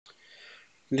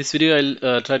In this video,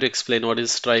 I'll try to explain what is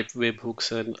Stripe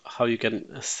webhooks and how you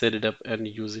can set it up and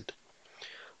use it.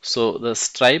 So the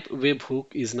Stripe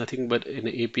webhook is nothing but an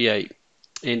API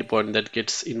endpoint that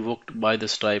gets invoked by the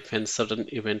Stripe when certain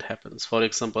event happens. For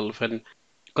example, when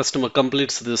customer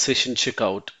completes the session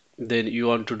checkout, then you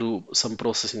want to do some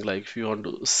processing, like if you want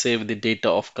to save the data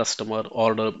of customer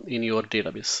order in your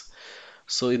database.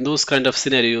 So in those kind of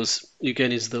scenarios, you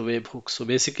can use the webhook. So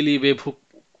basically, webhook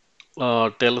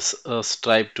tells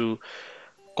Stripe to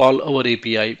call our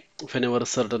API whenever a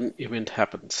certain event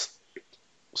happens.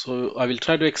 So I will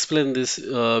try to explain this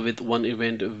with one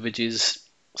event, which is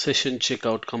session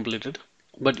checkout completed.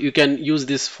 But you can use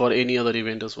this for any other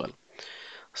event as well.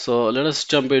 So let us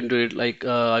jump into it.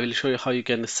 I will show you how you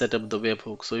can set up the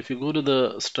webhook. So if you go to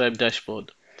the Stripe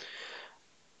dashboard,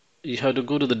 you have to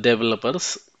go to the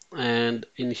developers, and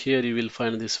in here you will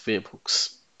find these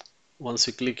webhooks. Once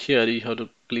you click here, you have to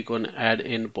click on add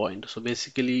endpoint. So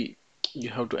basically, you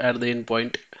have to add the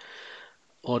endpoint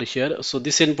over here. So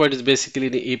this endpoint is basically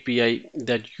the API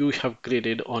that you have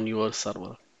created on your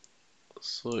server.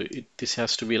 So this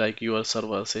has to be like your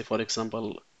server, say for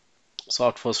example,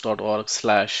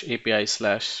 softforce.org/API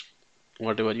slash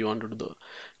whatever you want to do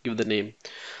give the name.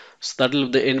 So that will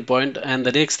be the endpoint. And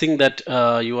the next thing that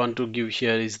you want to give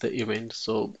here is the event.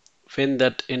 So when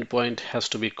that endpoint has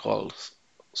to be called,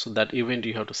 so that event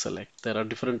you have to select. There are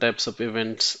different types of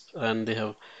events, and they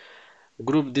have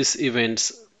group these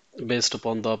events based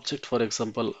upon the object. For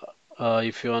example,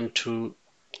 if you want to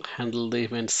handle the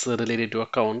events related to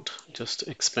account, just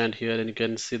expand here and you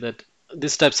can see that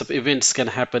these types of events can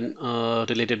happen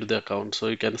related to the account. So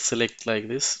you can select like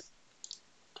this,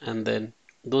 and then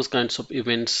those kinds of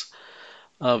events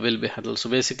will be handled. So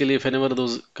basically, if whenever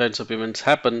those kinds of events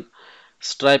happen,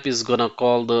 Stripe is gonna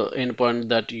call the endpoint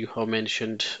that you have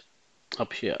mentioned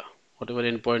up here. Whatever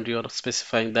endpoint you are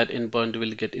specifying, that endpoint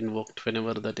will get invoked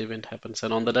whenever that event happens.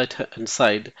 And on the right hand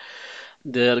side,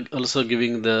 they are also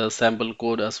giving the sample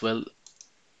code as well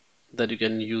that you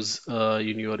can use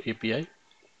in your API.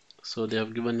 So they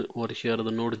have given over here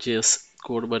the Node.js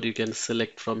code, but you can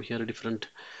select from here different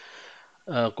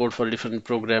code for different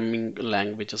programming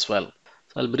language as well.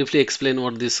 So I'll briefly explain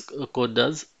what this code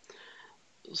does.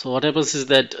 So what happens is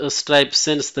that Stripe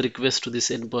sends the request to this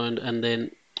endpoint, and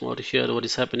then over here what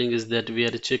is happening is that we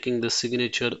are checking the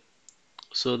signature.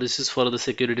 So this is for the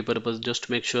security purpose, just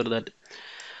to make sure that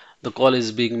the call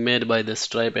is being made by the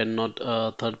Stripe and not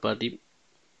a third party.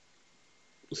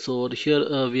 So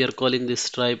here we are calling this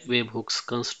Stripe webhooks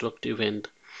construct event.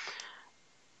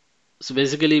 So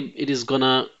basically it is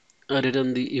gonna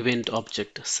return the event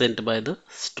object sent by the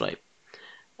Stripe.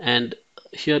 And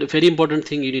here a very important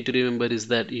thing you need to remember is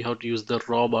that you have to use the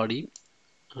raw body.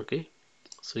 Okay,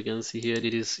 so you can see here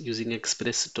it is using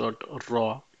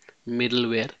express.raw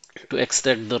middleware to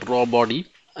extract the raw body.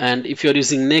 And if you're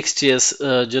using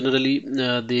nextjs, generally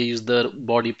they use the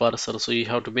body parser, so you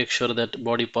have to make sure that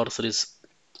body parser is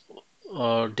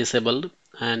disabled,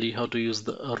 and you have to use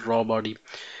the raw body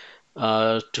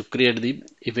to create the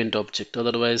event object,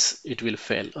 otherwise it will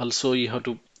fail. Also you have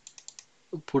to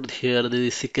put here the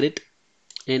secret,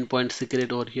 endpoint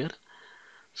secret over here.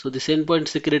 So this endpoint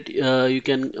secret, you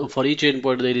can, for each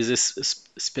endpoint there is a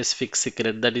specific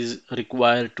secret that is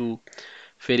required to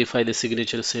verify the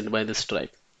signature sent by the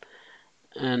Stripe.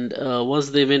 And once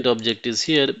the event object is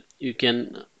here, you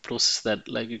can process that,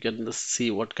 like you can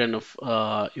see what kind of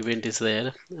event is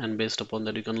there, and based upon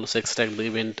that you can also extract the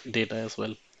event data as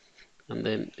well, and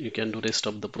then you can do rest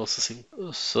of the processing.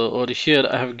 So over here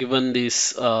I have given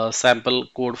this sample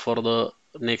code for the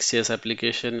Next.js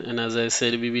application, and as I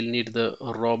said, we will need the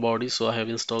raw body, so I have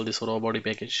installed this raw body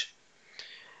package.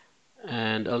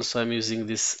 And also I'm using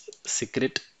this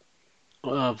secret.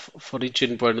 For each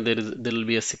endpoint there will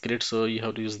be a secret, so you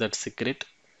have to use that secret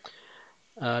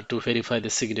to verify the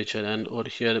signature. And over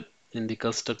here in the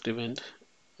construct event,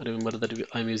 remember that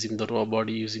I'm using the raw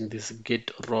body using this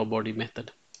get raw body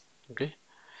method. Okay,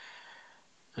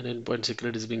 and endpoint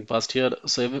secret is being passed here.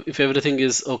 So if everything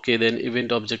is okay, then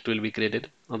event object will be created,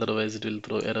 otherwise it will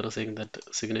throw error saying that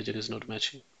signature is not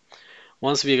matching.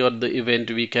 Once we got the event,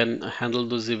 we can handle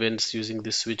those events using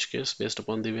this switch case based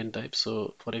upon the event type.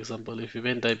 So for example, if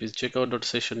event type is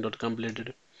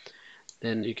checkout.session.completed,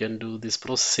 then you can do this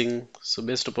processing. So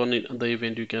based upon the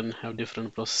event, you can have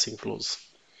different processing flows.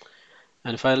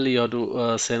 And finally, you have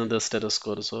to send the status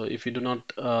code. So if you do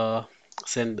not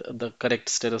send the correct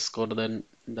status code, then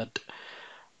that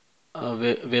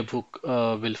webhook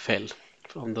will fail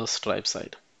from the Stripe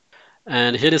side.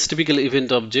 And here is typical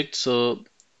event object. So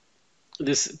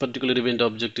this particular event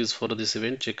object is for this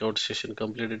event checkout session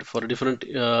completed. For different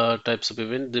types of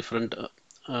event, different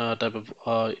type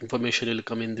of information will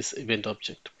come in this event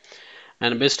object.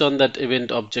 And based on that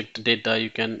event object data, you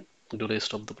can do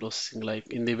rest of the processing. Like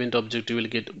in the event object, you will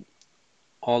get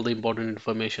all the important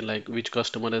information like which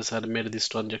customer has had made this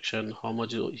transaction, how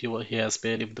much he has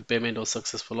paid, if the payment was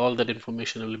successful. All that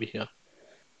information will be here.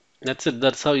 That's it.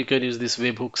 That's how you can use these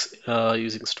webhooks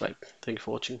using Stripe. Thank you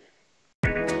for watching.